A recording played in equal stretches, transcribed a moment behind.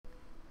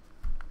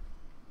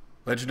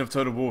Legend of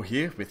Total War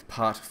here with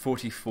part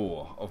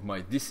 44 of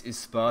my This is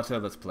Sparta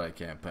Let's Play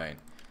campaign.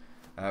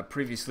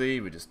 Previously,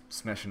 we're just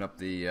smashing up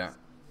the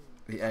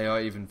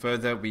AI even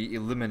further. We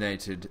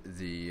eliminated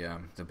the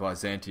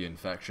Byzantine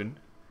faction.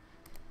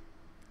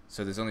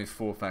 So there's only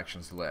 4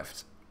 factions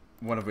left.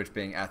 One of which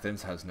being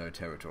Athens has no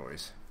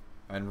territories.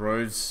 And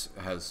Rhodes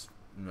has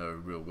no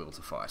real will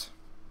to fight.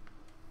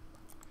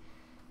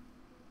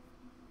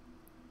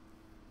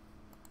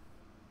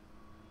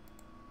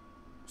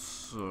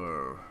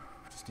 So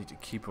just need to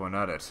keep on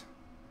at it.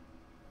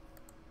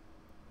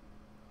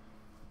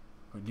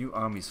 A new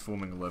army's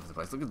forming all over the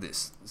place. Look at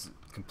this. This is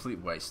a complete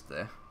waste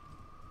there.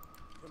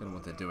 Don't know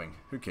what they're doing.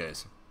 Who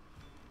cares?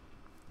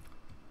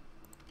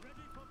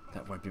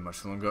 That won't be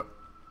much longer.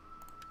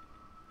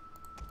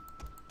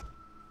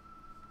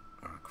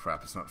 Oh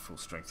crap, it's not full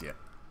strength yet.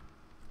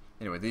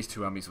 Anyway, these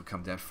 2 armies will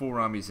come down. 4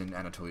 armies in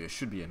Anatolia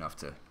should be enough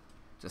to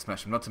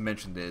smash them. Not to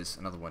mention there's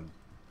another one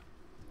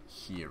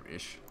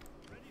here-ish.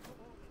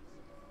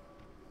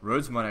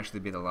 Rhodes might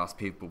actually be the last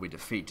people we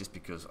defeat just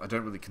because I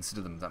don't really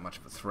consider them that much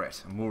of a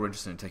threat. I'm more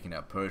interested in taking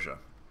out Persia.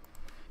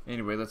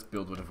 Anyway, let's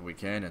build whatever we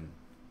can and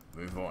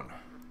move on.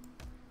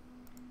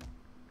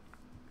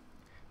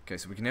 Okay,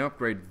 so we can now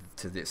upgrade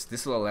to this.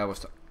 This will allow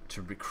us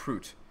to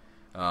recruit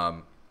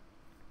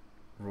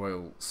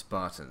Royal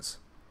Spartans.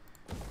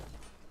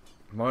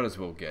 Might as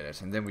well get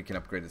it, and then we can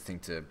upgrade the thing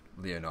to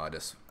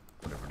Leonidas,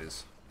 whatever it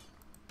is.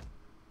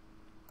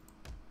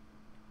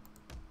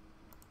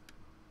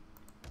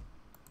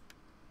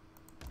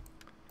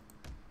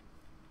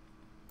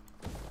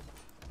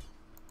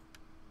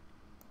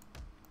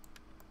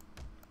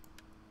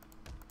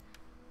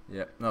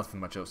 Yeah, nothing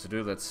much else to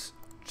do. Let's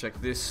check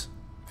this.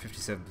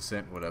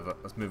 57%, whatever.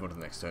 Let's move on to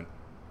the next turn.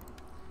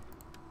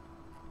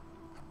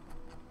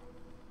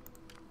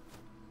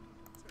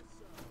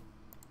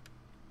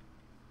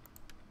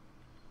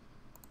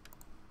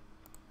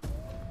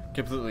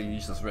 Completely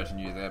useless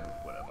retinue there,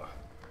 but whatever.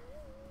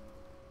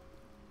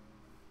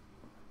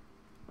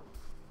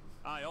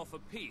 I offer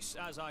peace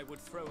as I would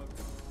throw a...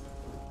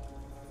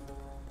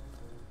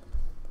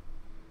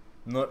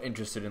 Not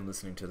interested in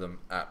listening to them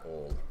at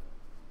all.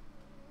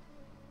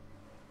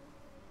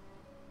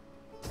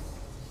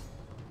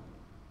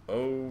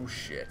 Oh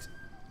shit.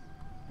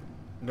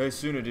 No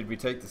sooner did we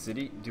take the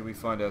city, did we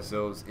find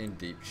ourselves in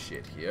deep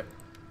shit here.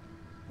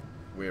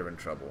 We're in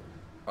trouble.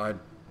 I'm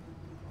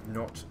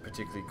not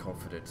particularly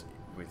confident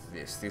with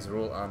this. These are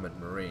all armored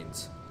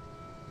marines.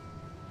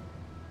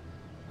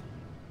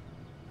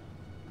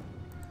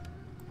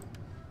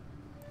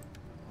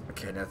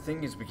 Okay, now the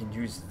thing is we can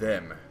use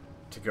them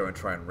to go and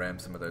try and ram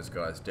some of those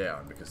guys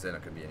down because they're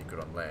not going to be any good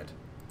on land.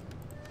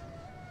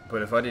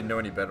 But if I didn't know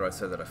any better, I'd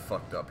say that I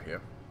fucked up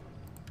here.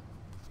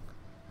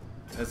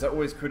 As I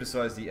always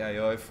criticise the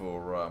AI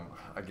for,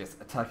 I guess,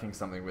 attacking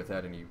something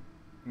without any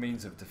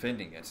means of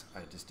defending it,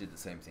 I just did the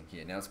same thing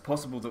here. Now, it's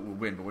possible that we'll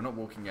win, but we're not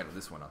walking out of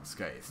this one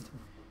unscathed.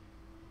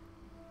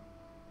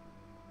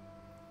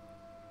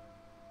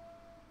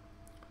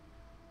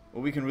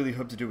 All we can really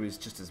hope to do is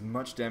just as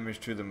much damage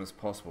to them as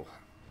possible.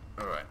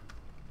 Alright.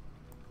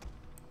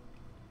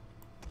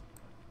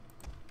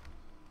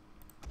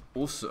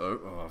 Also,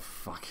 oh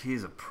fuck,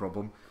 here's a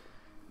problem.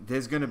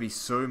 There's going to be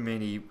so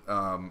many,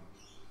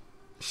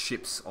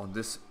 ships on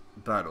this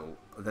battle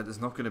that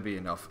there's not going to be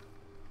enough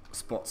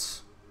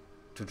spots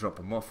to drop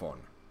them off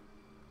on.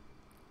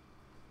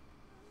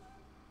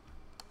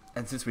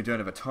 And since we don't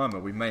have a timer,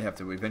 we may have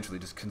to eventually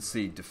just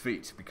concede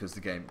defeat because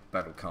the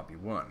battle can't be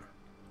won.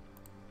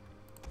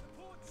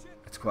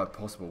 It's quite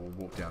possible we'll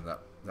walk down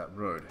that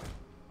road.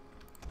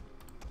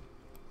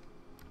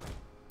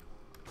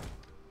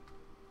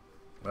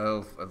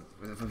 Well,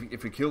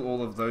 if we kill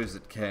all of those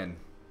that can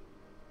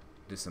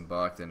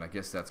disembark, then I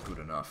guess that's good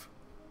enough.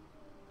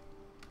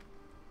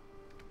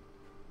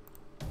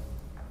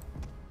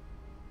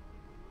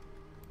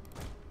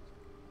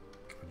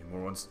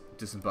 Morons,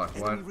 disembark.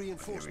 Enemy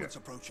reinforcements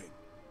approaching.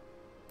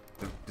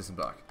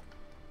 Disembark.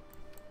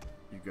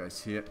 You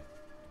guys here.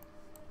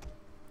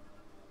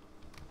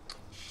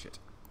 Shit.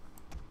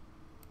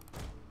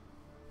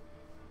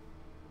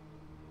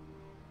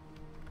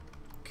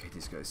 Okay,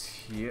 these guys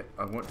here.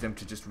 I want them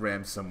to just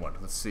ram someone.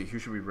 Let's see, who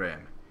should we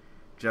ram?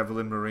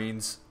 Javelin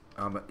Marines.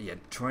 Yeah,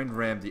 try and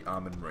ram the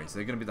Armored Marines.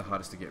 They're going to be the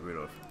hardest to get rid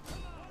of.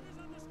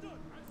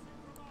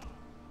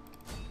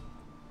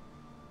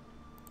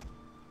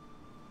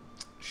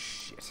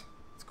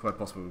 Quite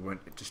possible we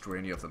won't destroy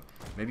any of them.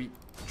 Maybe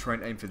try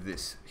and aim for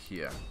this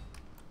here.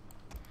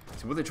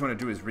 So what they're trying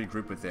to do is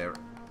regroup with their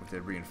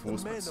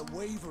reinforcements. The men are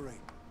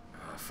wavering.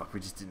 Ah, fuck, we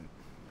just didn't.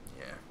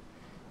 Yeah.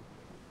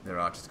 Their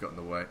archers got in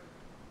the way.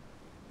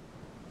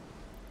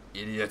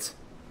 Idiot.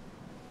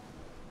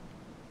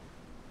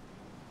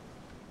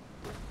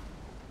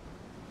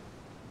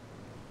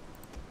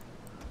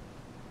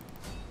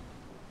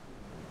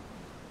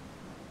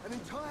 An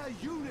entire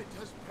unit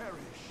has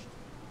perished.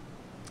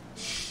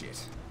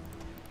 Shit.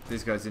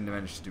 These guys didn't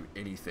manage to do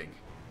anything.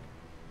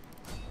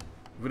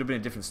 It would have been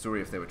a different story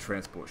if they were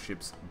transport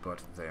ships,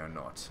 but they are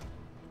not.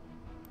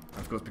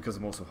 And of course, because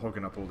I'm also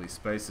hogging up all these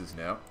spaces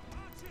now,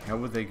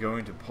 how are they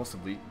going to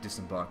possibly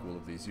disembark all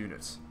of these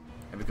units?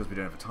 And because we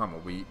don't have a timer,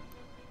 we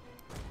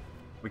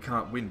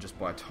can't win just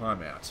by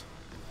timeout.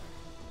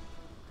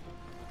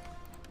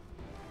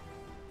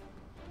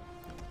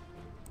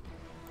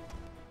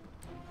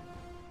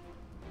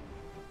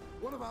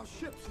 One of our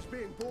ships is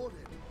being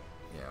boarded.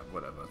 Yeah,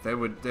 whatever. They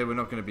were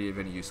not going to be of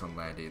any use on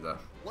land either.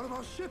 One of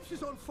our ships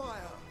is on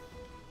fire.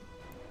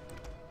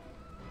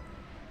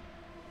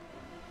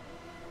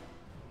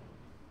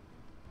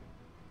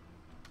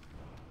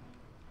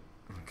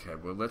 Okay,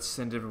 well, let's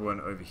send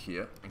everyone over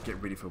here and get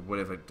ready for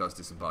whatever does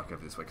disembark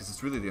over this way, because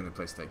it's really the only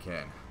place they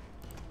can.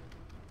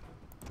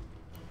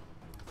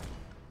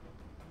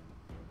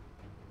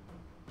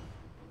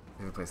 The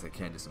only place they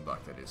can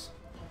disembark, that is.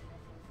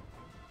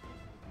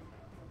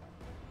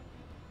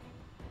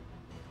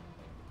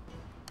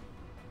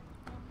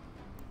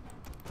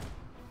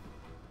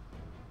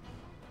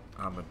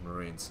 Armored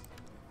Marines.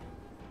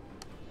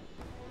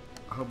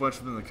 A whole bunch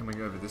of them are coming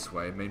over this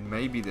way. I mean,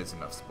 maybe there's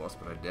enough spots,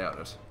 but I doubt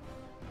it.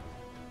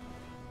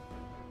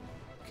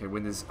 Okay,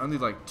 when there's only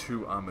like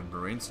 2 armored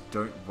marines,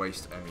 don't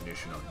waste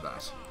ammunition on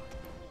that.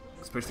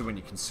 Especially when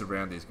you can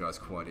surround these guys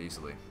quite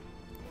easily.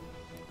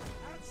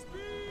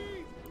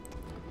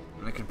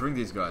 And I can bring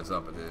these guys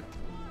up, but they're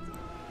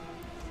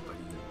bloody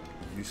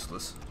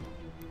useless.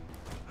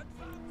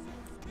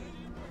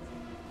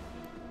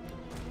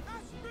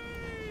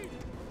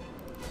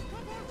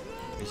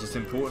 It's just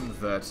important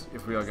that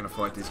if we are going to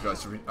fight these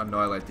guys, to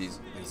annihilate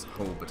these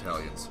whole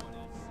battalions.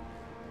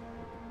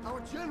 Our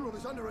general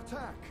is under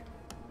attack.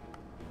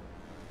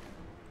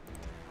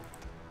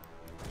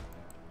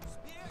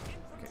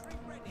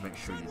 Make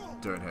sure you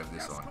don't have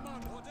this on.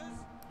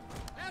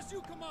 As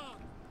you command.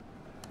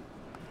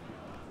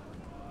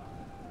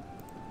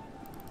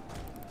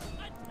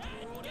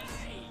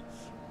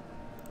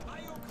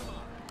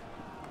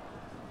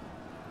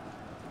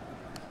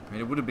 I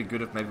mean, it would have been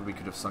good if maybe we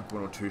could have sunk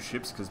 1 or 2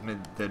 ships, because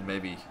then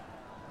maybe...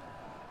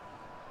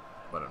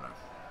 I don't know.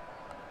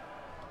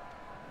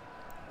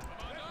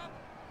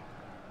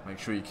 Make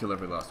sure you kill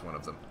every last one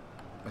of them.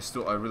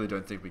 I really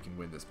don't think we can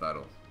win this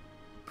battle.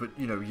 But,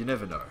 you know, you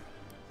never know.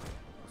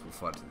 We'll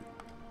fight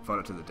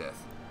it to the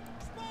death.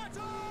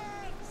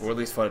 Or at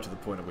least fight it to the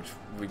point at which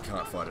we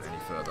can't fight it any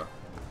further.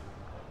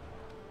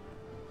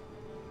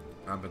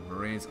 Armored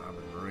Marines,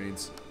 Armored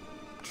Marines.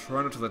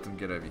 Try not to let them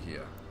get over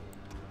here.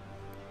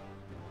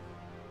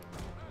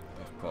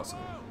 If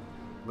possible.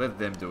 Let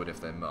them do it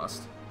if they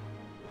must.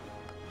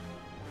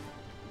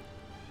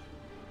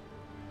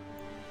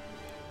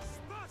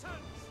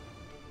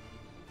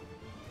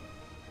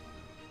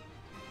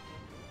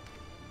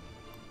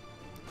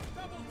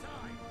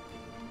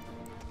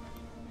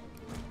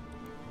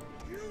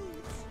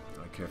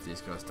 If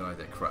these guys die,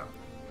 they're crap.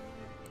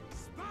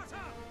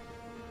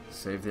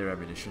 Save their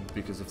ammunition,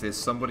 because if there's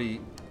somebody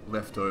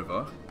left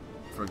over,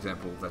 for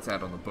example, that's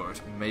out on the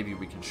boat, maybe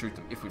we can shoot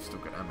them if we've still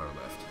got ammo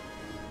left.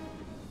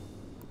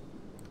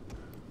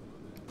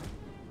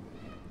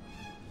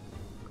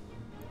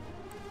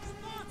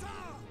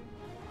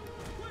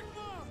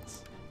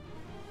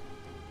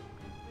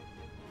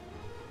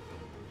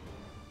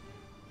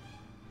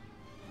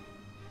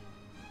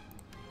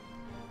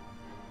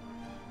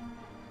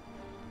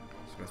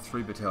 Got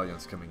 3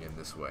 battalions coming in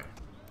this way.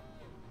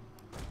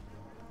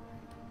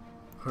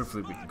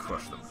 Hopefully we can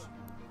crush them.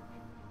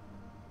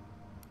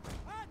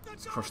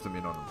 Let's crush them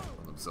in on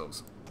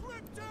themselves.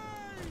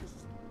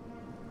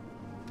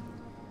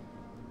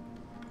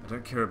 I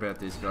don't care about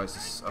these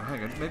guys. Oh,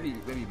 hang on.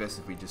 Maybe best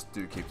if we just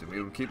do keep them.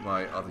 It'll keep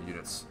my other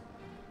units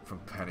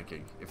from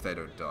panicking if they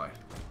don't die.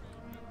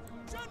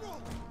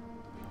 General!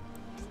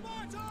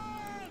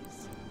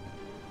 Spartans!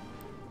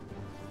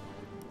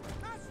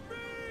 At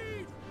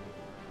speed!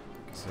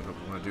 So what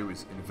we want to do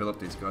is envelop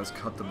these guys,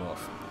 cut them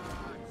off.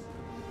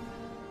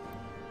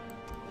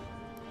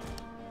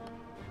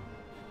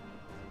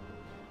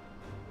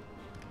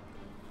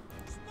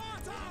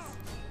 Sparta!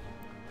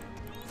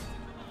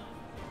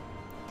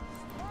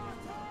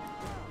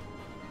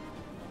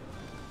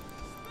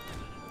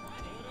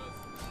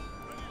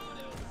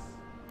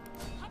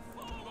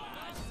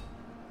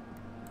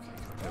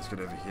 Okay, let's get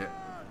over here.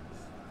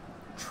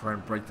 Try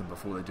and break them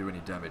before they do any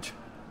damage.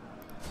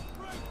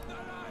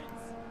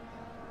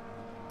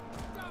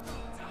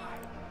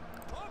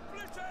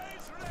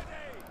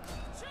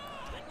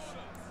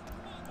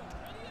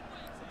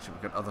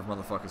 We've got other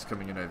motherfuckers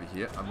coming in over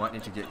here. I might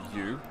need to get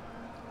you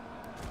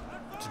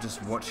to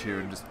just watch here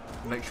and just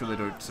make sure they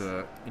don't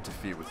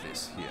interfere with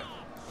this here.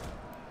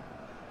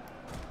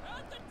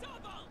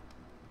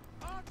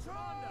 Of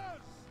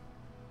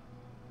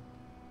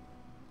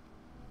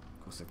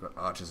course, they've got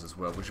archers as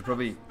well. We should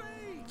probably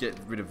get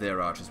rid of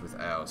their archers with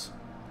ours.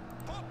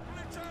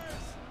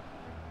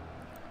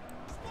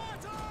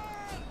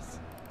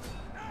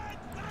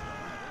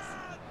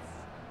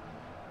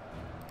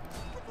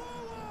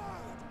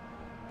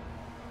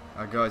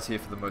 Our guys here,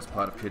 for the most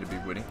part, appear to be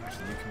winning.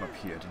 Actually, you come up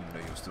here. I didn't even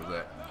know you were still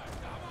there.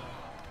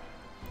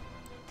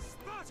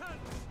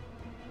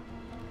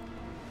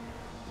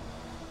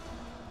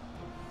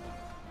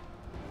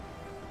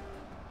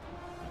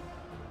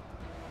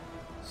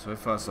 So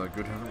far so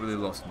good, haven't really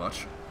lost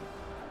much.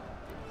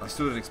 I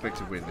still didn't expect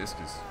to win this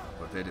because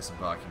they're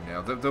disembarking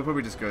now. They'll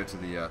probably just go to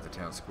the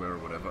town square or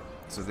whatever,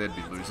 so they'd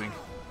be losing.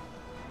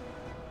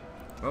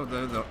 Oh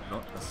no,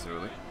 not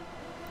necessarily.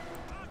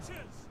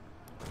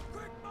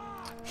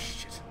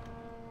 Shit.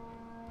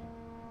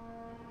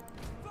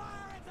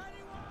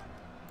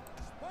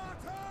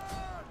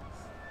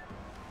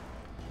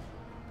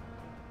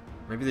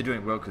 Maybe they're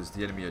doing well because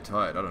the enemy are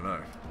tired, I don't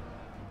know.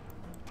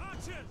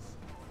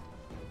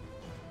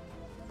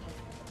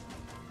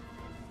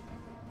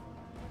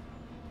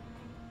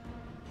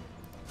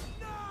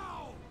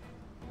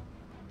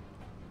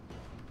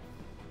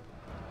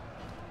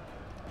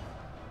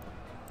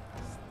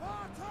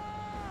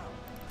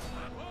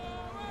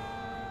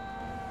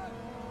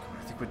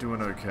 We're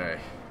doing okay.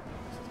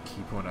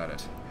 Keep on at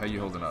it. How you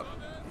holding up?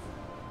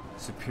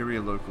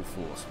 Superior local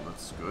force. Well,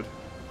 that's good.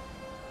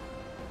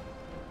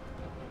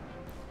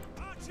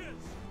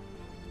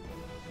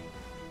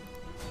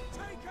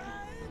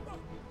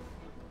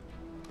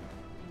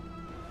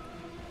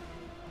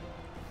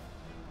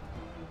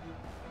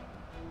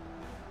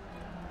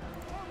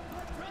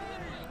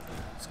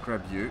 Let's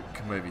grab you.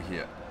 Come over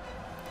here.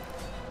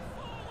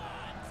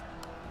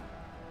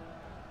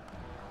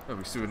 Oh,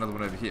 we still got another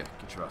one over here.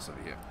 Get your ass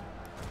over here.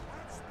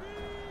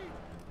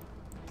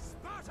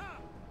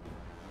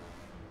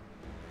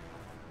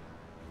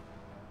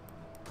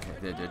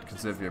 They're dead.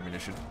 Conserve your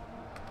ammunition.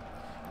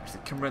 Actually,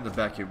 come around the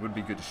back here. It would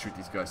be good to shoot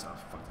these guys. Oh,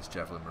 fuck, this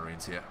Javelin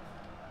Marines here.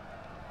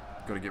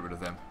 Gotta get rid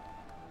of them.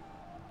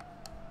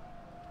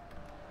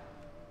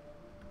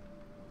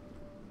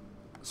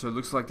 So it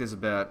looks like there's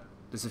a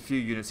few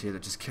units here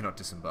that just cannot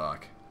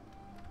disembark.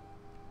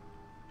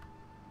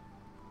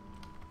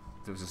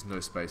 There was just no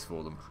space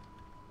for them.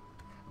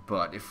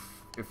 But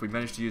if we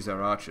manage to use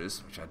our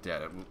archers, which I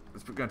doubt it,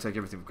 we're going to take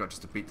everything we've got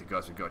just to beat the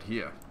guys we've got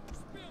here.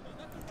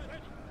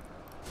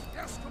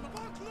 Yes, come on.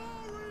 For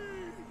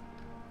glory!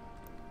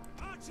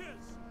 Archers!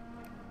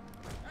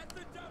 At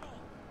the devil!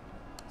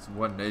 It's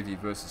 1 navy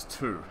versus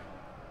 2.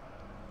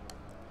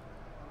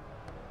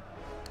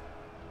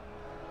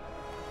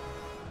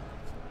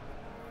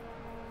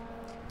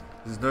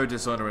 There's no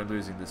dishonor in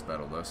losing this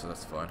battle though, so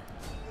that's fine.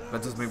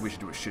 That doesn't mean we should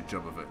do a shit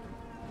job of it.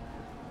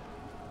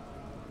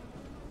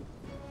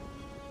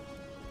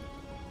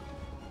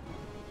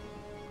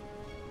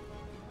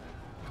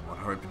 Come on,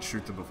 hurry up and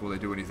shoot them before they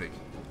do anything.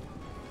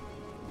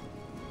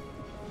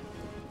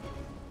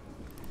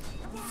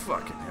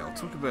 Fucking hell,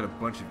 talk about a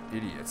bunch of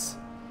idiots.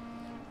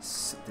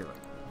 Sit there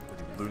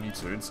like Looney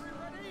Tunes.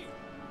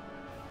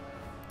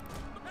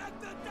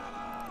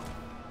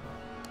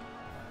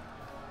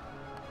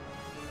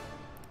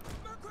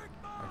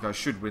 Like, I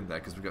should win that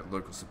because we got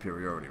local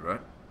superiority,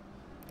 right?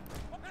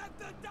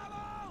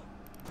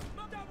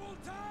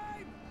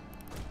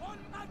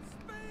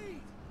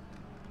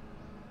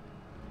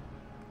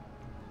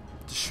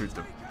 Just shoot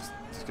them.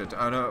 Just go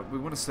oh no, we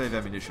want to save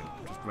ammunition.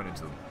 Just run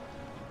into them.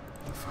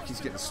 Oh, fuck, he's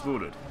getting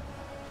slaughtered.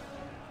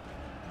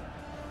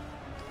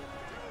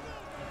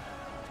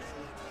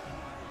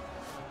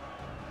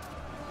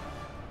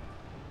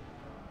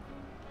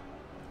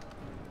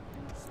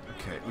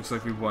 Okay, looks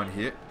like we won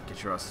here.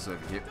 Get your asses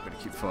over here. Better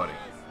keep fighting.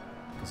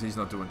 Because he's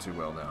not doing too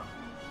well now.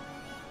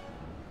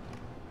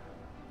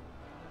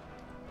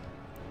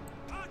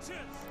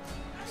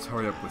 Just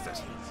hurry up with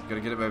it. You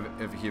gotta get him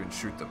over here and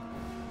shoot them.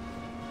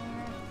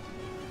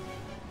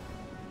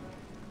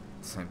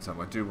 At the same time,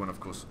 I do want, of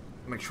course,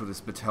 make sure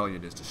this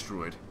battalion is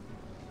destroyed.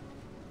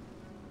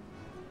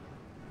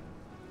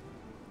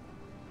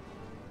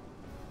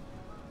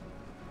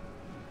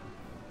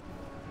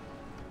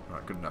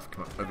 Alright, good enough.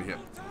 Come on, over here.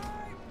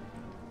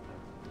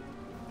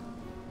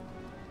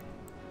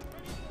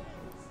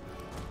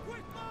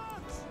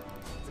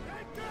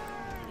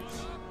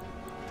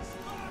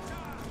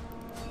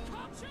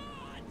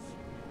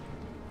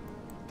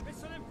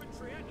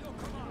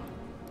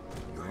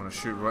 I want to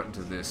shoot right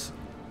into this.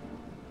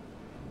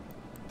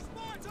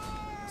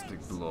 This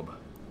big blob.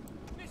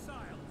 Missiles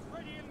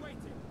ready and waiting.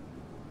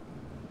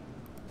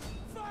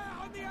 Fire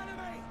on the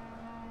enemy.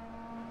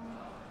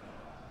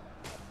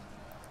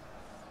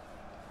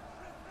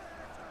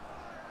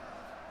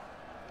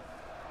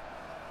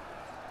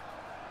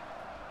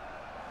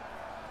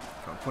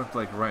 From point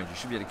blank range, you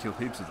should be able to kill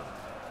heaps of them.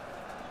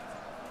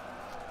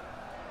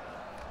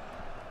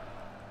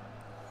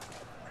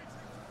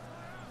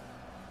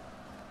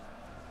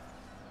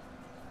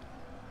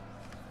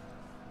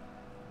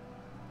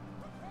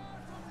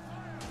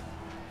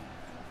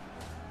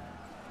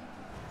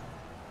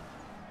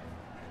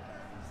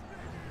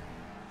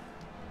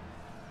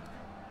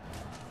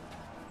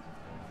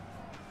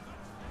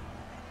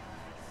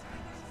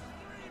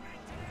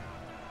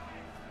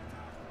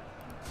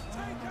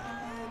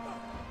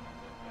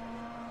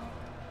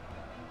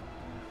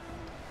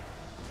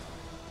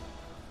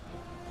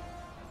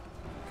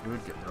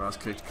 Good, get their ass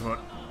kicked, come on.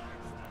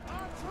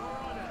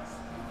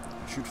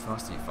 Shoot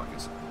faster, you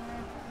fuckers.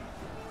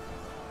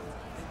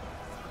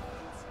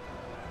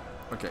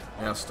 Okay,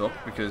 now stop,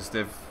 because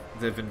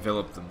they've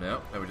enveloped them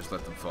now, and we just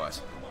let them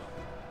fight.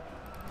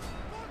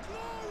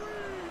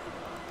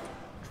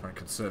 Try and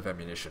conserve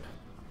ammunition.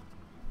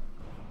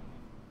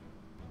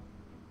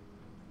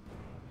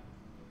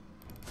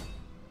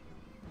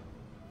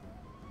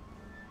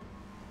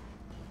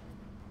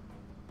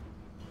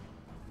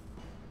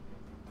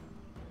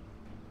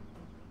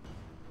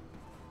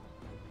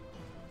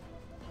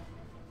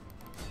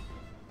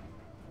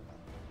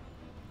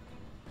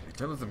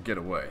 Don't let them get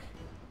away.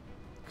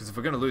 Because if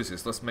we're going to lose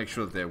this, let's make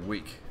sure that they're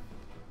weak.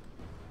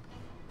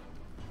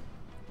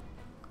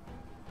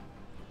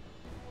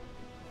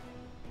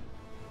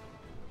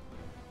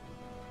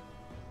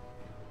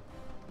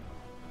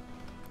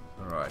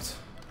 Alright.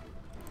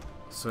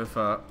 So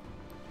far,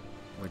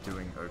 we're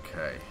doing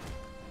okay.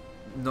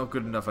 Not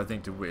good enough, I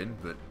think, to win,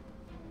 but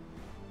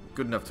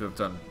good enough to have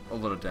done a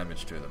lot of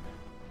damage to them.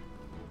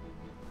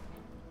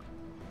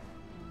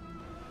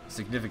 A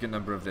significant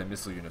number of their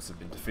missile units have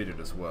been defeated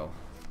as well.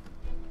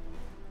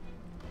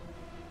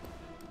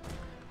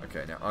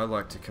 Okay, now I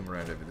like to come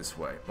around over this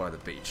way, by the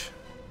beach.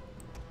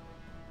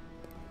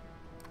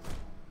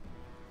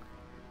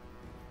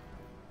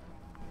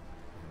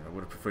 I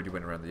would have preferred you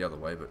went around the other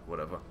way, but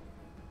whatever.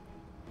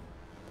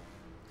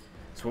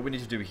 So what we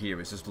need to do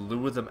here is just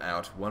lure them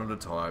out one at a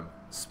time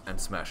and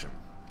smash them.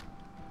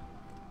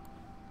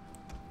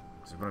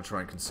 So we're going to try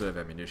and conserve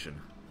ammunition.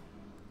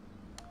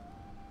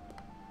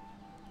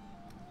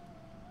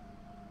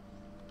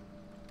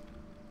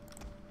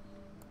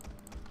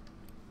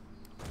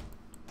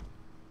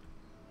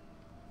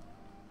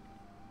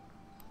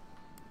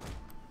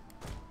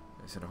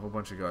 Send a whole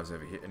bunch of guys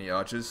over here. Any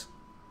archers?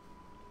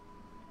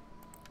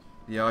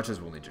 The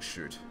archers will need to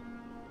shoot.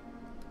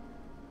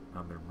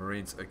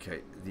 Marines,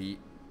 okay. The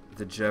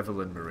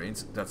javelin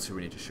marines, that's who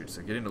we need to shoot.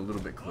 So get in a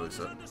little bit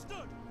closer.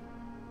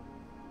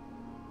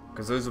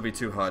 Because those will be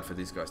too hard for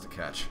these guys to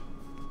catch.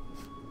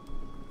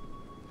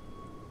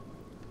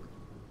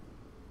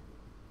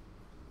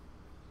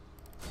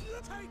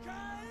 Take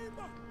aim!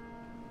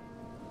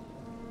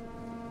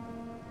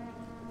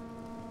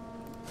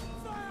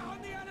 Fire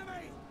on the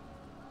enemy!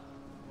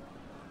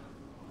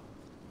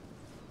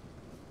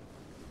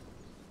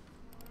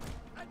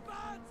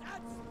 Advance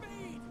at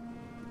speed!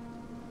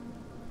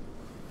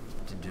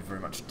 Didn't do very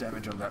much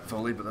damage on that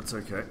volley, but that's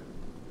okay.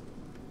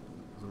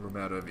 Lure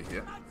them out over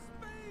here. At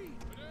speed!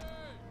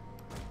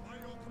 By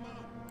your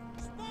command!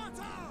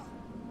 Sparta!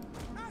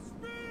 At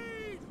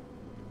speed!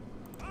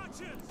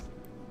 Archers!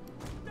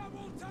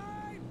 Double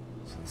time!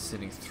 So they're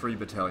sending 3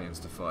 battalions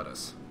to fight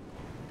us.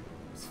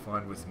 It's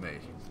fine with me.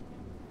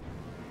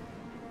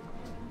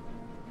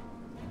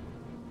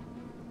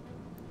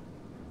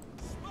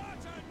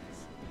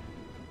 Spartans!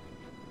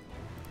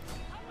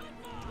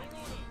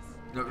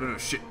 No,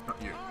 shit,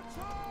 not you. Archers!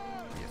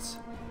 Yes.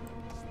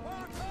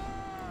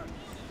 Spartans!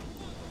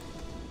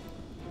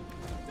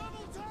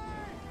 Double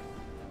time!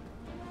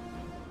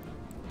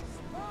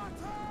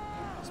 Sparta!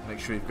 Just make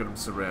sure you've got them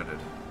surrounded.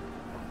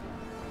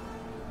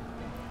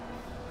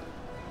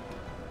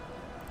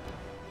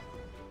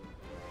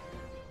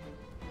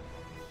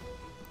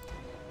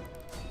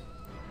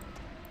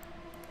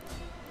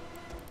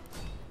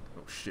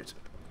 Oh shit.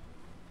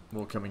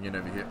 More coming in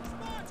over here.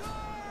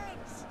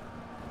 Spartans!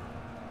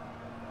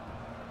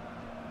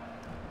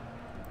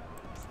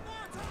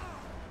 Sparta!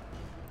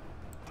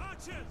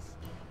 Archers!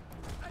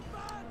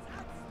 Advance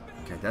at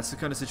speed! Okay, that's the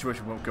kind of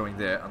situation we won't go in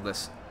there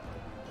unless...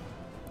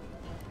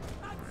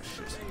 At Oh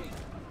shit. speed!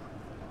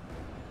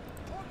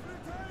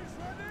 Recruiters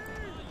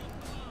ready!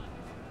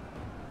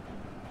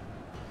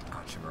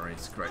 Archer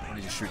Marines, great, we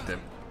need to shoot them.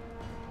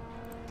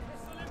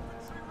 Missile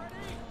infantry ready!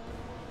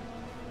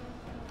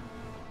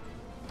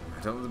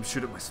 Don't let them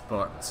shoot at my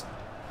Spartans.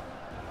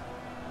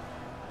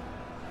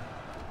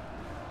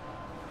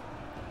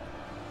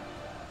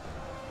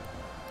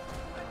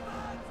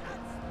 Advance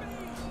at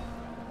speed!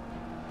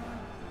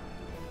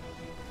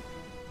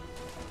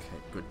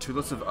 Okay, good. 2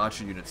 lots of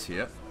archer units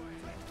here.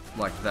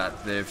 Like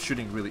that, they're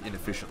shooting really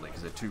inefficiently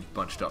because they're too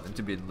bunched up. They need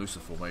to be in looser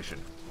formation.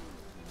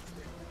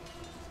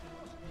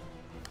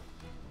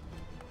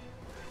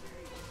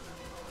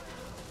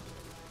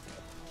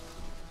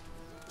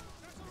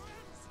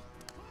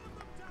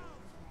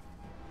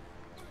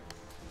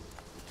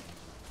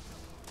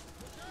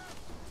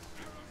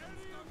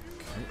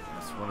 Okay,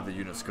 that's one of the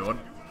units gone.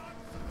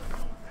 I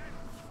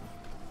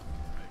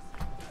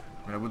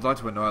mean, I would like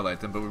to annihilate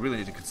them, but we really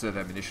need to conserve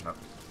ammunition.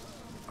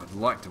 I'd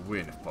like to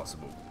win if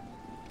possible.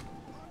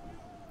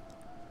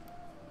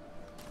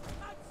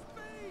 At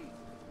speed!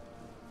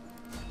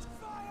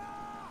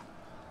 Fire!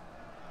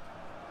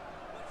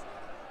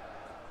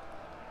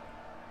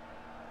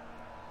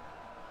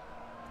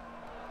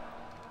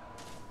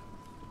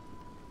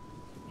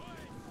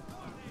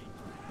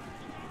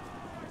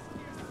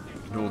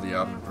 Ignore the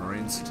armored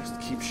marines, just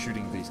keep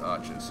shooting these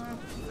archers.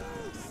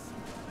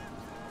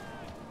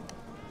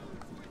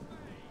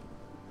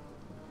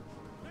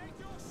 Make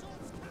your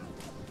shots count!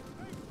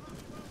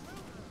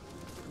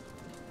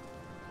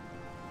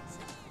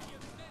 Cheer, you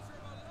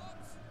miserable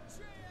lots!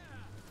 Cheer!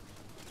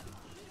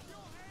 Keep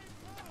your aim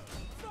low!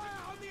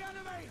 Fire on the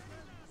enemy!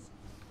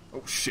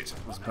 Oh shit, I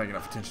wasn't paying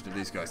enough attention to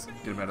these guys.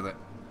 Get them out of there.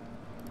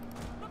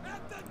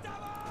 At the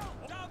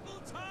double!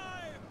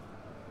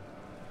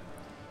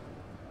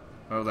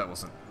 Oh, that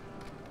wasn't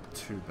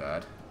too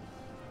bad.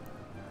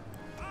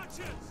 Archers!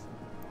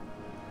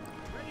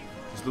 Ready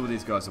for Just lure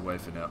these guys away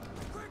for now.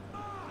 quick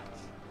march!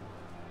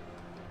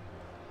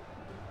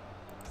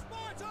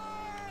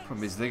 Spartans!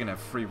 Problem is, they're going to have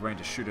free reign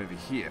to shoot over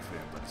here if we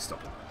don't bloody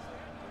stop them.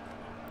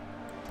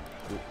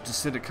 We'll just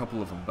send a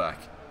couple of them back.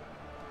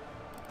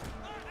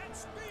 At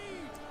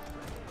speed!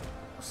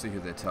 We'll see who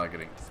they're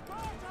targeting.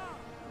 Sparta!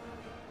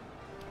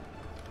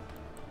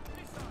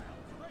 Missiles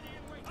ready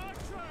and waiting.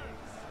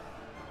 Archers!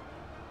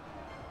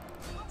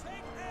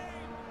 Take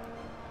aim!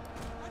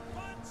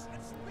 Advance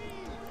at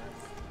speed!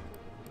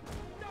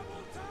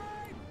 Double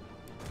time!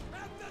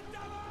 At the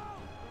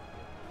double!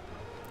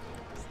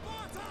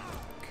 Sparta!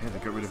 Okay, they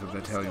got rid of a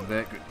battalion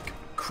there. Good.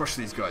 Crush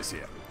these guys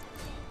here.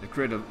 They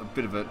create a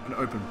bit of an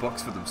open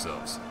box for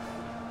themselves.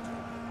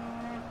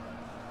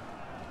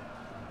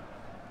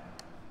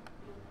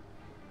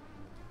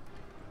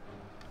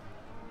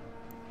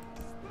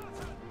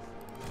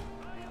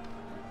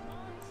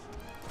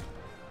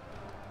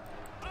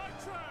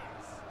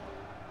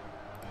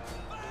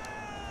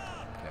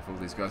 Careful,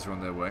 these guys are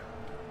on their way.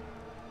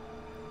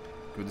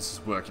 Good, this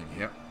is working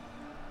here.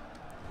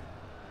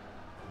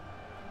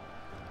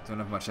 Don't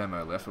have much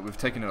ammo left, but we've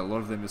taken out a lot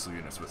of their missile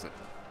units with it.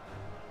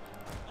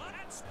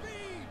 At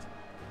speed!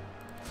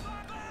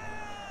 Spartans!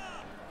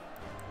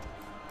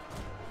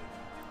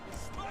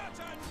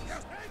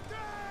 Engage!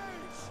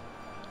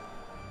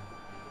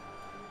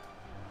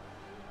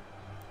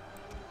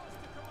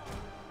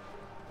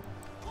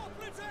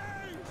 Hoplites!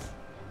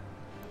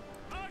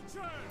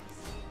 Archers!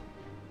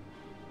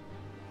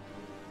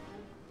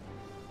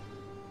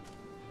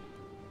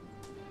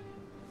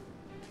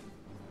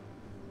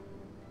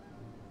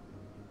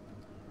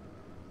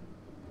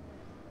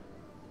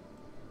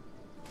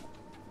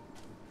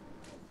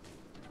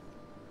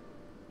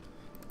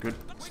 Good,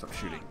 stop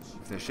shooting.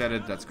 If they're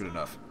shattered, that's good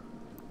enough.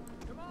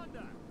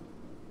 Commander!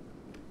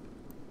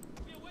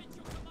 We await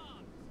your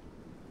command!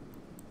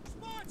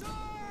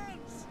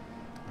 Spartans!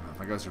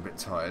 My guys are a bit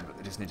tired, but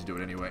they just need to do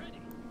it anyway.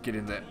 Get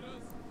in there.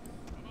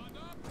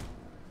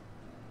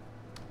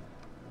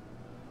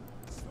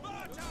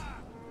 Sparta!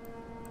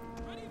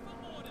 Ready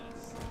for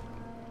orders!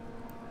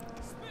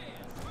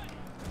 Spears ready!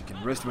 You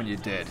can rest when you're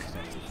dead.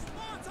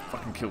 Sparta!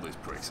 Fucking kill these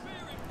pricks.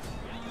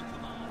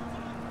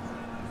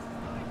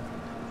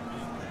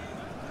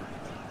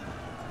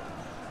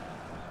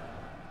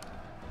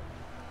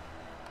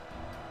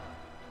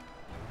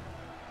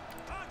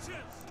 Archers!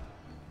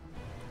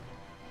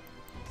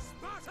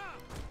 Sparta!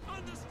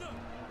 Understood!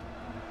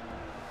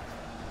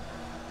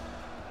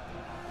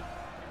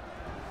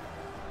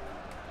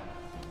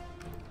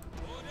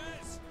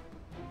 Orders!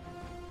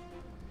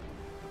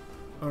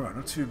 Alright,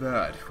 not too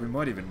bad. We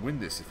might even win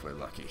this if we're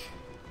lucky.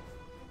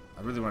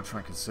 I really want to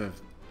try and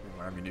conserve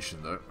my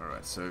ammunition though.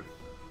 Alright, so...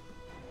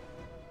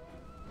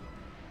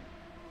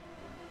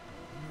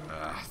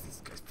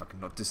 These guys fucking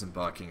not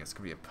disembarking. It's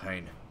gonna be a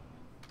pain.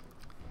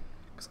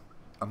 'Cause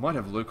I might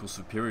have local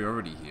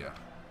superiority here.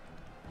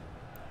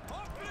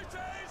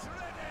 Hoplites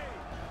ready!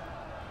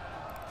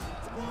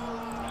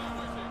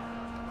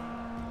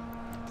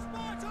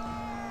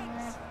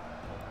 Spartans!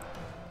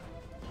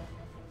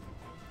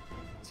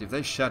 See, if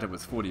they shatter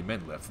with 40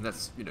 men left, then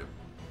that's, you know,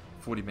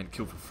 40 men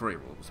killed for free.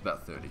 Well, it was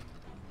about 30.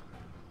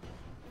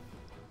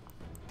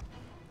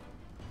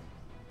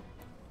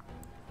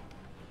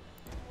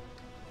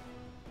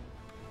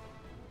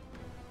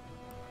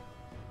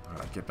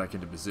 Alright, get back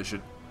into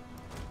position.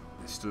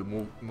 There's still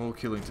more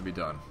killing to be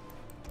done.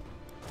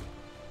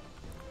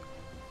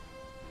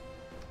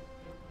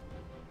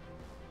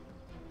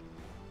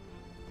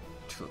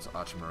 Two lots of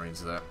archer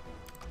marines there.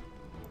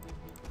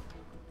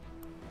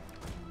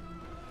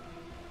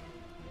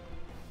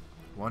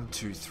 One,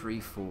 two, three,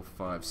 four,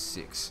 five,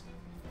 six.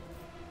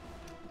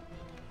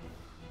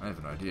 I have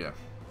an idea.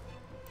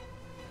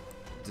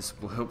 This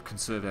will help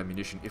conserve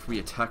ammunition if we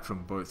attack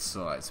from both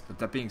sides. But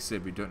that being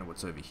said, we don't know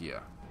what's over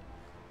here.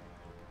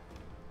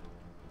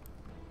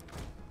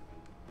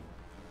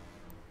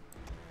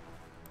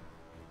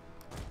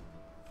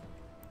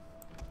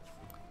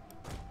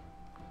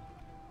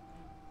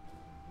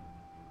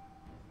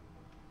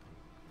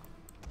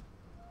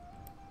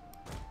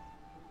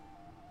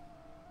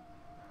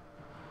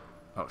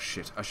 Oh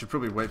shit, I should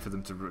probably wait for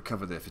them to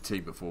recover their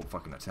fatigue before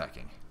fucking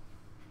attacking.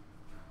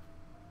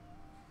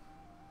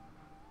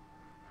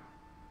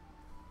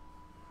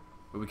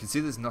 But we can see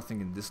there's nothing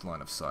in this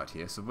line of sight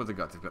here, so what they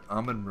got? They've got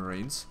armoured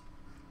marines,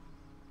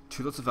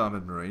 two lots of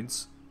armoured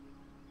marines,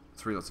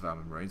 three lots of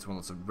armoured marines, one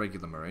lots of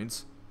regular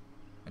marines,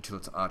 and two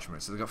lots of archer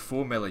marines. So they've got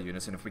 4 melee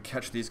units, and if we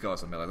catch these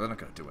guys on melee, they're not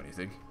going to do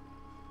anything.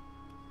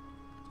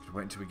 Just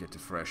wait until we get to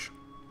fresh.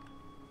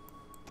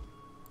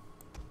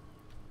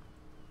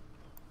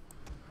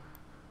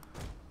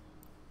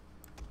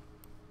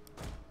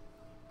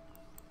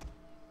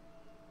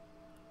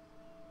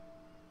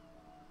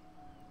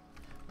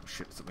 Oh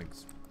shit,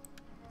 something's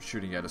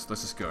shooting at us.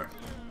 Let's just go.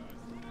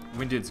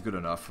 Winded's good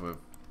enough for a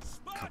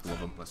couple of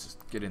them. Let's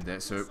just get in there.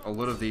 So a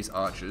lot of these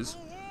archers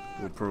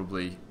will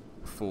probably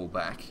fall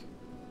back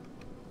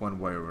one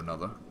way or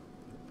another.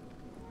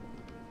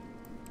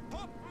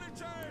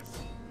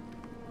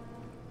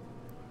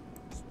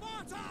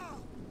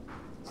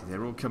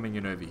 they're all coming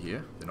in over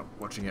here. They're not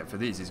watching out for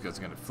these. These guys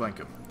are going to flank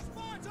them.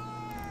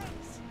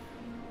 Spartans!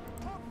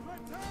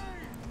 Complete!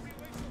 We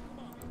await your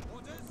command.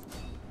 Orders?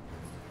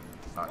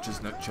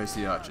 Archers, no, chase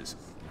the archers.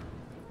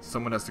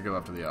 Someone has to go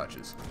after the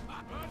archers.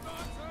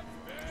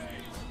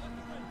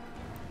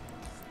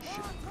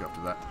 Shit, go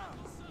after that.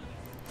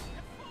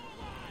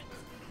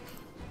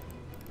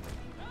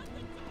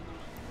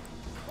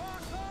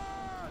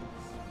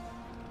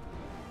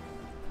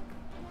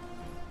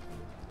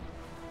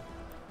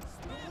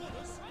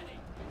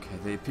 Okay,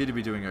 they appear to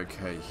be doing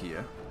okay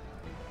here.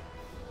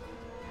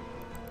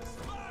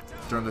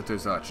 Don't let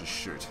those archers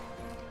shoot.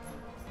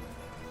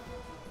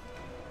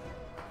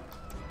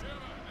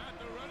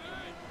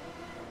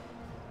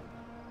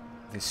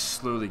 They're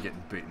slowly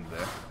getting beaten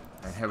there.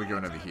 And how are we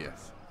going over here?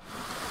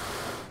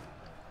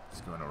 It's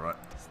going alright.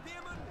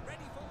 Spearmen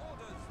ready for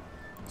orders.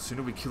 The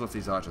sooner we kill off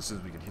these archers, the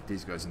sooner we can hit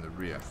these guys in the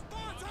rear.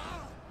 Sparta!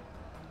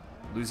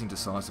 Losing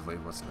decisively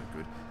wasn't no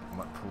good. I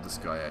might pull this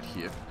guy out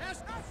here.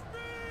 Yes, at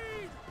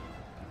speed!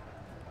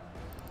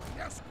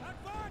 Yes,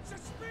 advance at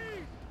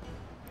speed!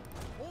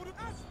 Order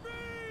at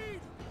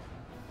speed!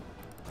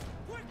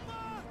 Quick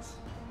march!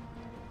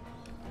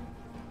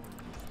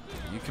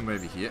 You come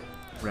over here,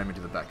 ram into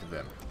the back of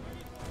them.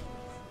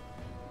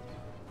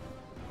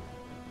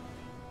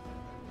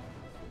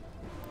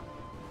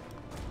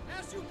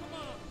 As you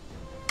command!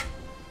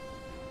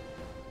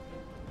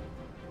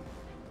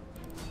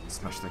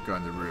 Smash that guy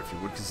in the rear if you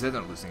would, because they're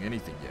not losing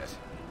anything yet.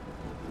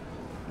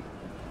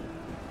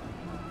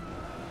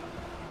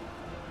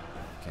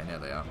 Okay, now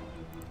they are.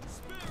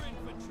 Spear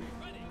infantry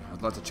ready!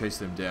 I'd like to chase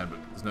them down, but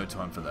there's no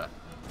time for that.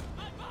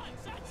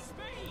 Advance at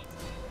speed!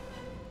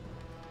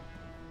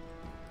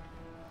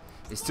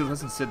 It still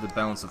hasn't said the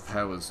balance of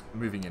powers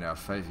moving in our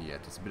favour yet.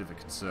 It's a bit of a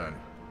concern.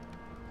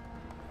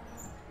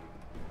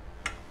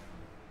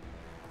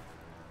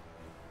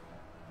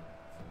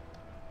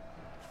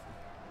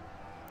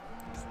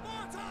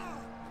 Sparta!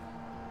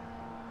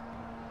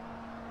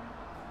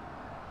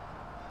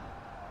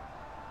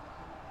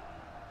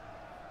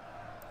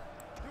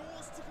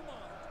 Yours to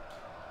command.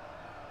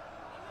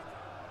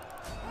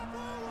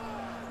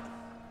 Forward!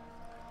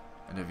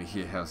 And over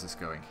here, how's this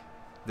going?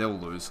 They'll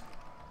lose.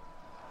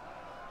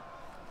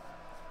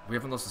 We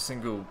haven't lost a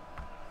single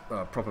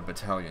proper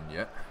battalion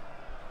yet.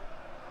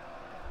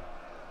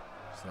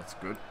 So that's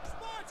good.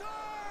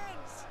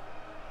 Spartans!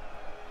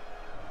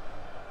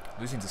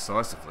 Losing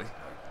decisively? No,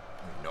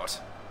 maybe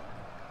not.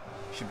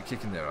 Should be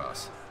kicking their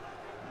ass.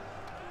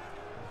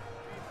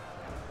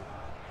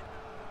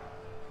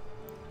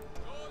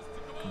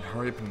 I can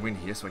hurry up and win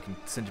here so I can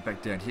send you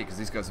back down here because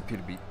these guys appear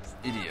to be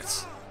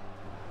idiots.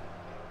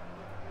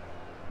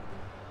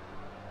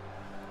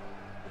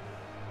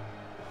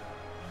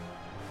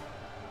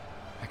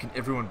 How can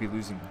everyone be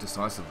losing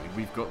decisively?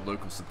 We've got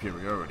local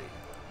superiority.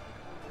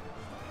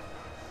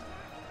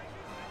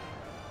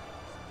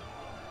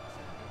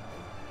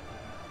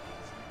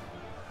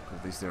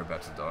 At least they're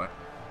about to die.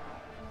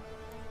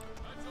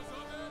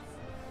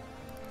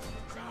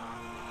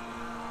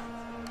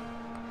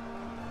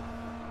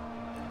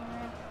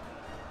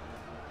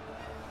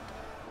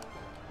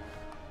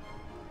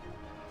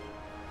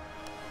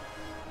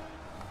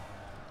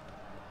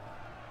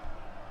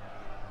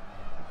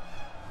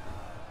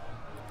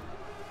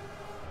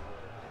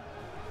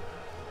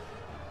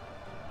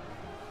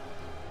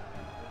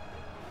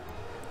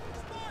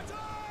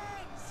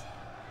 Spartans!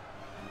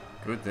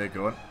 Good, they're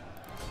gone.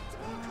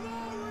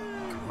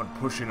 Come on,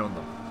 push in on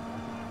them.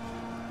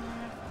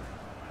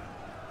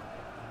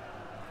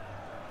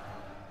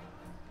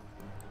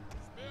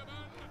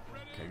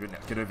 Okay, good. Now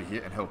get over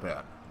here and help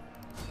out.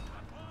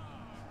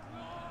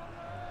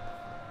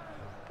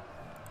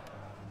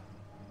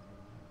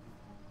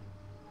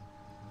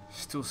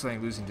 Still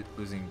saying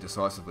losing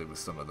decisively with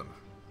some of them.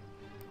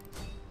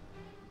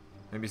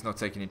 Maybe he's not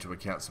taking into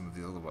account some of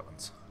the other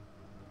ones.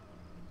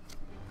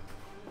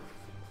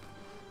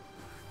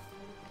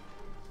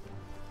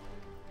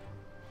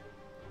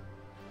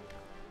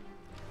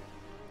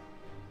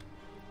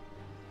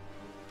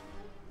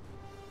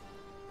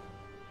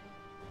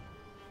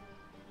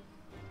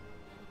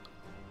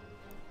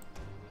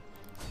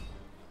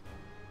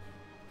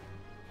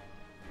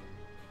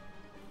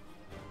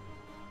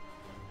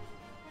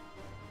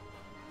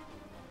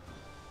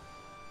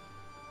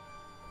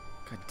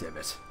 God damn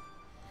it.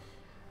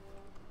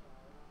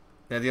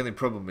 Now the only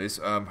problem is,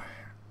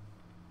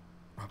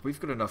 we've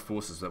got enough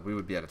forces that we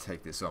would be able to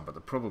take this on, but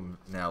the problem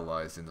now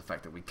lies in the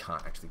fact that we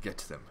can't actually get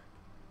to them.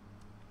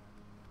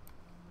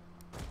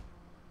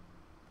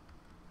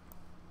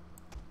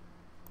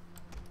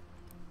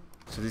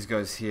 So these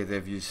guys here,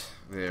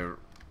 they're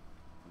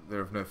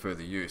of no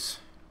further use.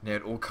 Now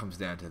it all comes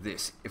down to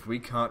this. If we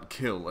can't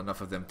kill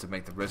enough of them to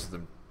make the rest of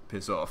them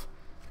piss off,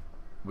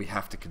 we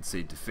have to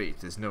concede defeat.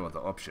 There's no other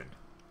option.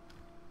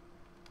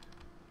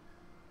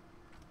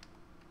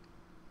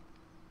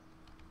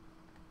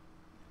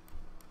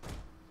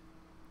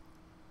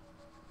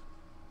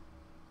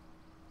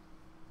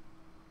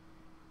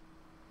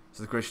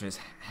 So the question is,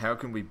 how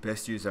can we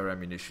best use our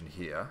ammunition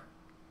here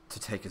to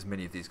take as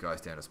many of these guys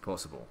down as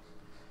possible.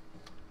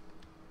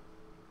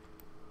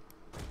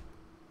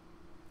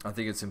 I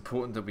think it's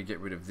important that we get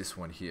rid of this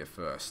one here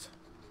first.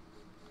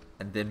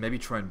 And then maybe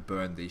try and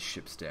burn these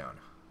ships down.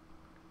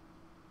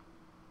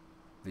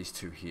 These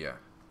two here.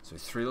 So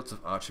 3 lots of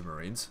archer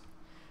marines.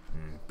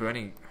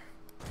 Burning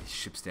these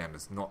ships down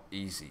is not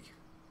easy.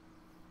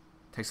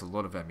 Takes a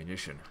lot of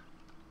ammunition.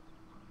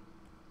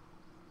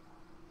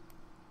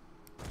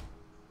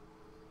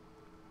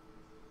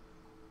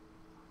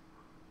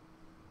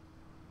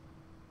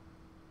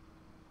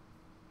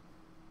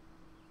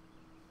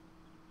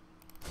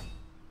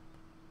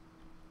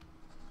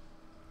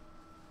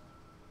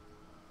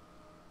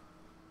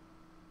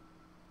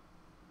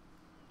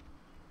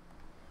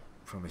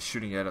 From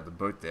shooting out at the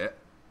boat there.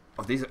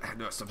 Oh, these are...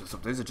 No, stop.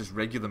 These are just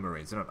regular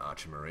marines. They're not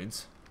archer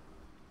marines.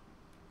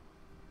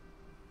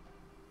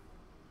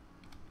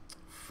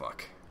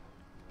 Fuck.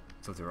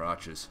 Thought they were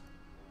archers.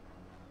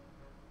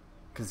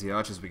 Because the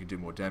archers we can do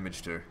more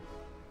damage to.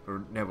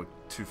 But now we're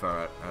too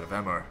far out of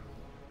ammo.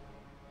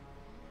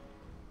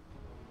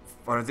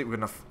 I don't think we've got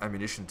enough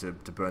ammunition to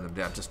burn them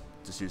down. Just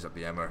use up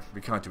the ammo.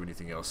 We can't do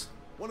anything else.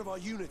 One of our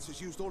units has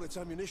used all its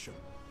ammunition.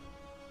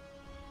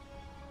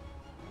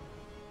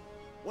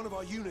 One of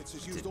our units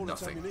has used all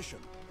its ammunition.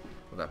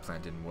 Well, that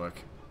plan didn't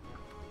work.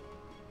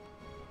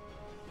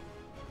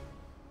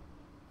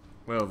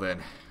 Well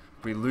then,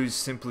 we lose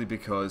simply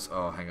because...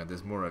 Oh, hang on,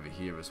 there's more over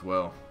here as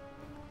well.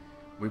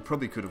 We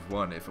probably could have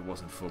won if it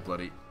wasn't for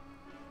bloody...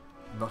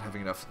 not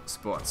having enough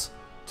spots.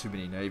 Too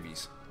many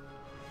navies.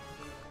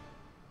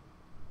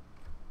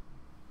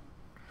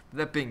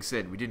 That being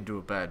said, we didn't do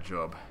a bad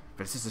job.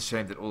 But it's just a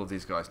shame that all of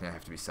these guys now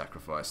have to be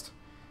sacrificed.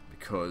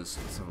 Because,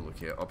 let's have a look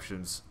here.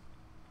 Options...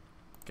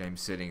 Game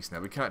settings. Now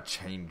we can't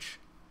change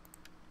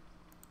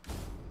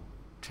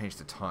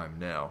the time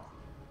now.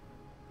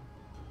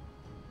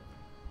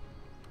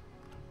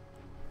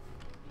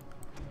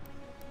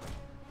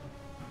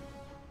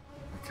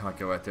 I can't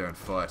go out there and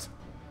fight.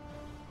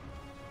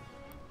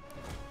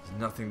 There's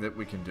nothing that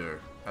we can do.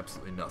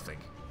 Absolutely nothing.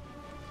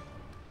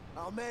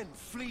 Our men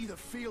flee the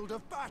field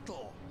of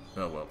battle.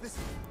 Oh well. This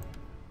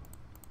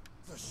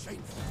is a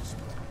shameful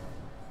display.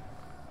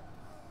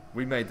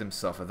 We made them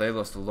suffer. They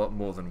lost a lot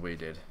more than we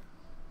did.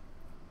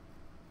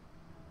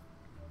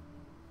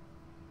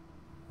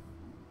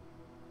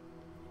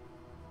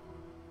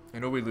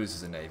 And all we lose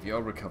is a navy.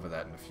 I'll recover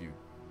that in a few...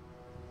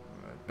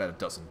 about a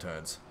dozen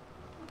turns.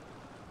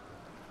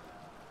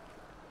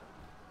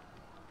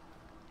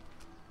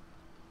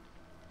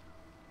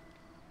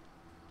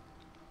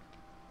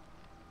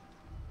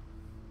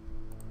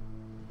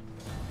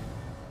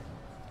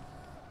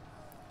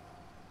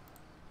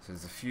 So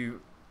there's a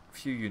few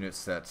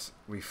units that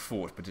we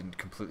fought but didn't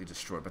completely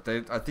destroy. But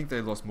I think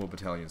they lost more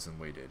battalions than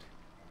we did.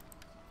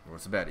 Or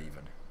it's about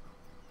even.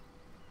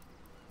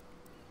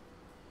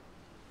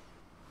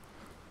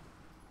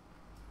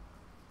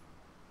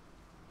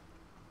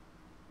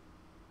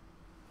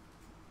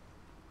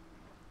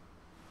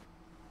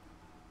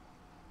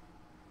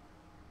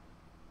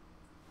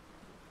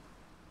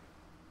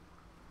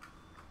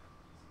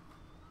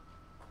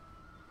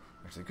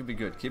 It could be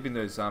good. Keeping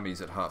those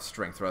armies at half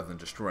strength rather than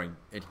destroying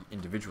any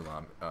individual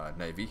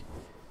navy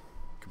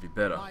could be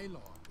better.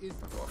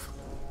 Fuck off.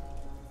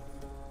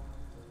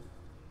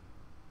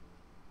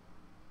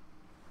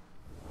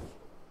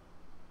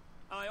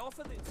 I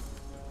offer this.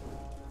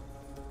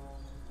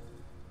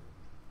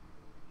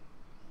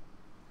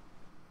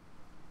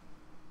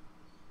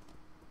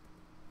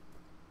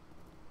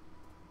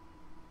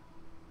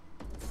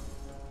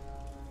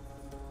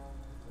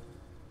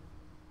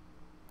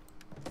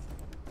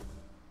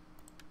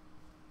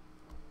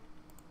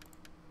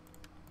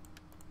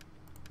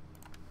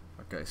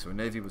 Okay, so a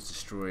navy was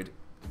destroyed.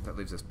 That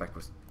leaves us back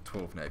with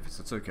 12 navies.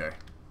 That's okay.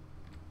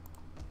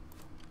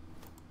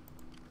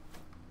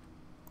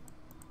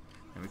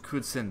 And we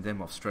could send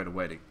them off straight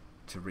away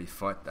to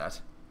refight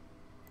that.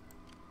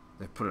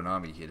 They've put an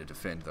army here to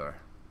defend, though.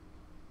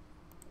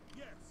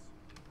 Yes.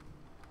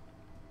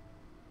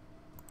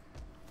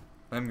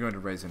 I'm going to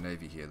raise a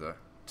navy here, though,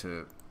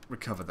 to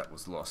recover that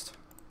was lost.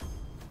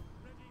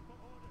 Ready for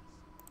orders.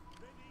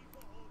 Ready for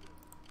orders.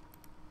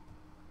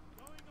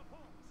 Going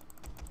apart.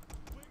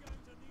 We're going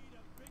to need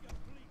a bigger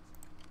fleet.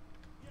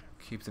 Yes.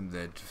 Keep them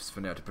there just for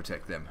now to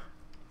protect them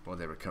while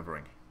they're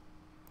recovering.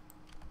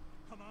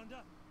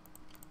 Commander.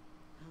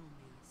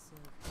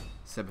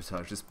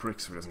 Sabotage this prick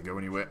so it doesn't go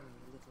anywhere.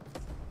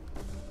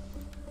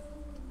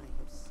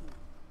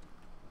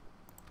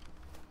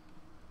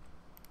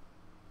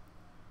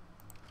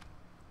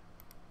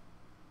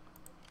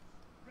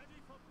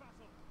 Ready for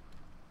battle.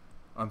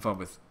 I'm fine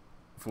with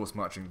force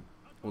marching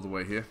all the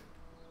way here.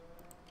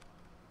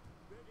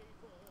 Ready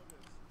for orders.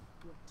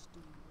 What do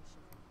you wish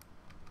of me?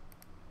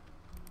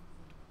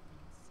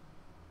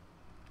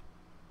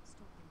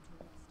 Stop him to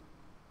rest.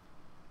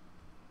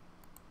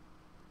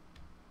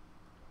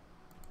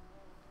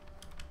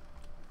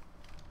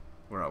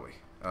 Where are we?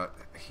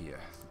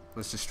 Here.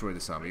 Let's destroy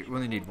this army. We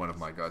only need one of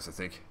my guys, I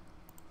think.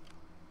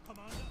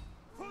 Commander.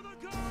 For the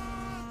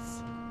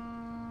gods!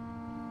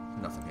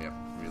 Nothing here,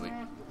 really.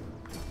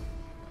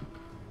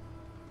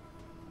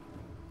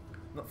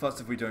 Not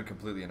fast if we don't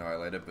completely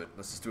annihilate it, but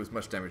let's just do as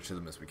much damage to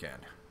them as we can.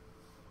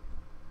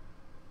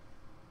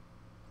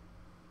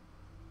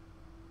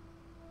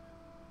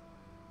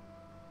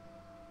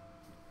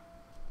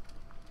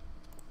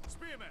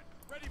 Spearmen,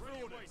 ready for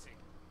orders.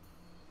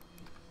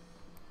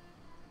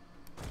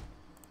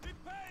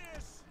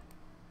 Repairs!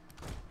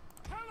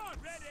 Come on,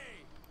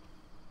 ready!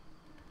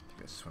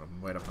 Guess when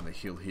I'm right up on the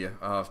hill here.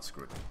 Ah,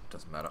 screw it.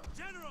 Doesn't matter.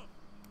 General!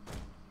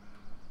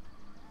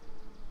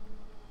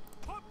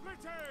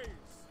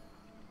 Hoplites!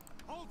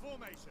 Hold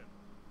formation.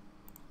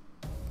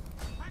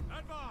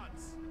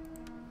 Advance!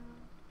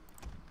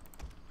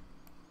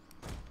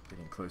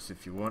 Getting close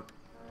if you want.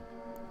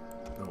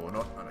 No, or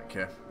not. I don't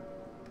care.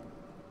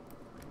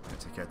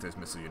 Take out those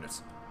missile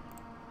units.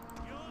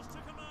 Yours to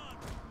command!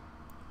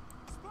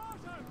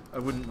 Sparta! I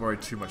wouldn't worry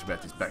too much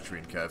about this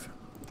Bactrian curve.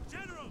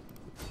 General!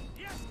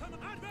 Yes, come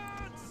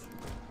advance!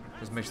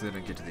 Just make sure they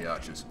don't get to the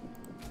archers.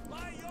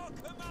 By your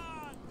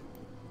command!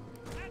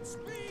 At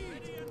speed!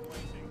 Ready and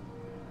waiting.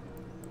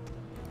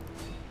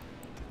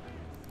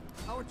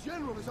 Our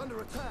general is under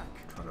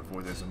attack. Try to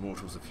avoid those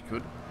immortals if you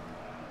could.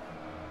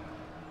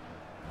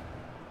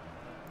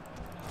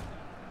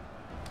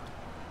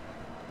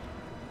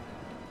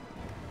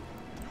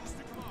 Yours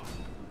to command.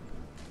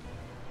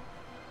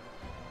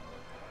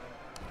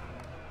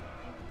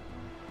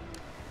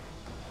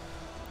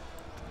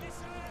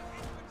 Missile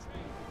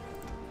infantry!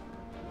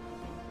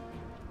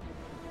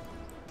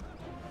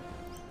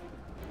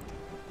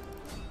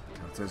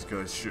 Let those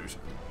guys shoot.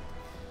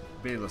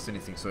 Barely lost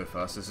anything so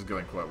far, so this is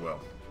going quite well.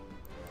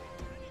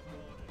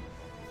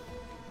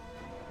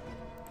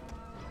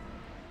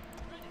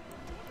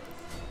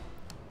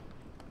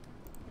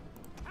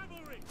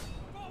 Cavalry!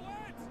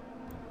 Forward!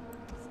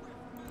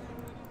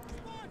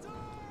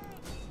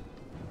 Spartans!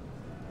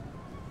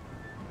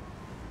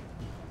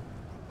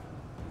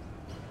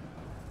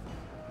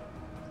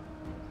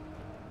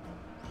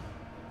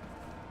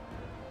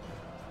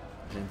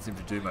 Didn't seem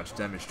to do much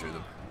damage to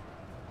them.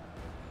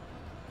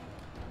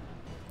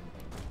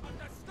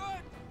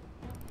 Understood!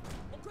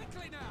 Well,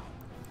 quickly now!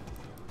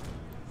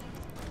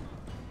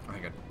 Oh,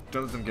 hang on.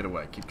 Don't let them get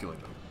away. Keep killing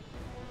them.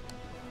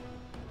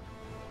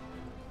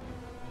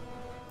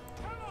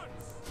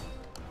 Cannons!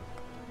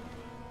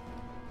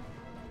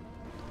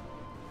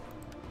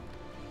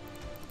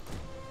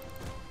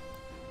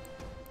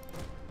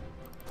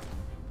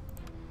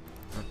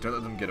 Don't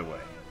let them get away.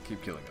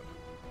 Keep killing them.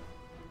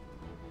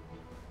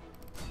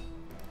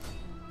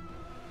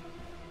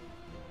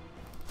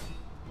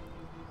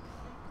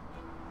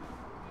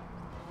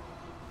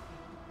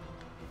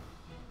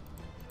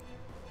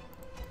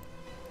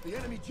 The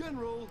enemy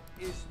general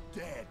is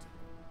dead.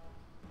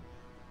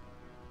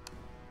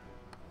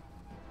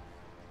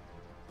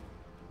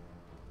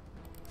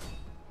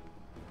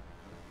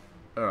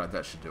 Alright,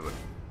 that should do it.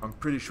 I'm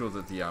pretty sure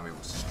that the army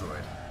was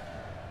destroyed.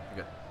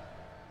 We got...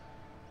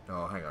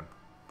 Oh, hang on.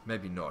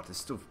 Maybe not. There's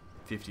still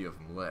 50 of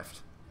them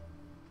left.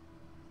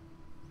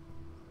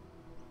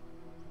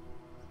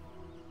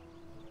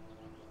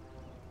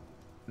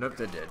 Nope,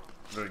 they're dead.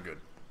 Very good.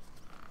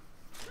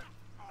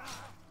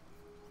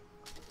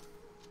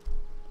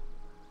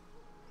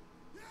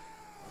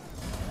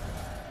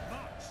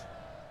 March!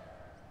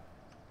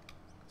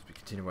 As we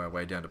continue our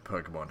way down to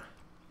Pokemon.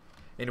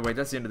 Anyway,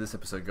 that's the end of this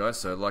episode, guys.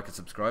 So like and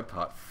subscribe.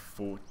 Part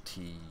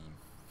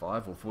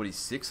 45 or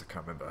 46, I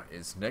can't remember,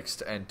 is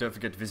next. And don't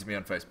forget to visit me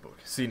on Facebook.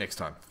 See you next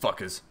time,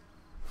 fuckers.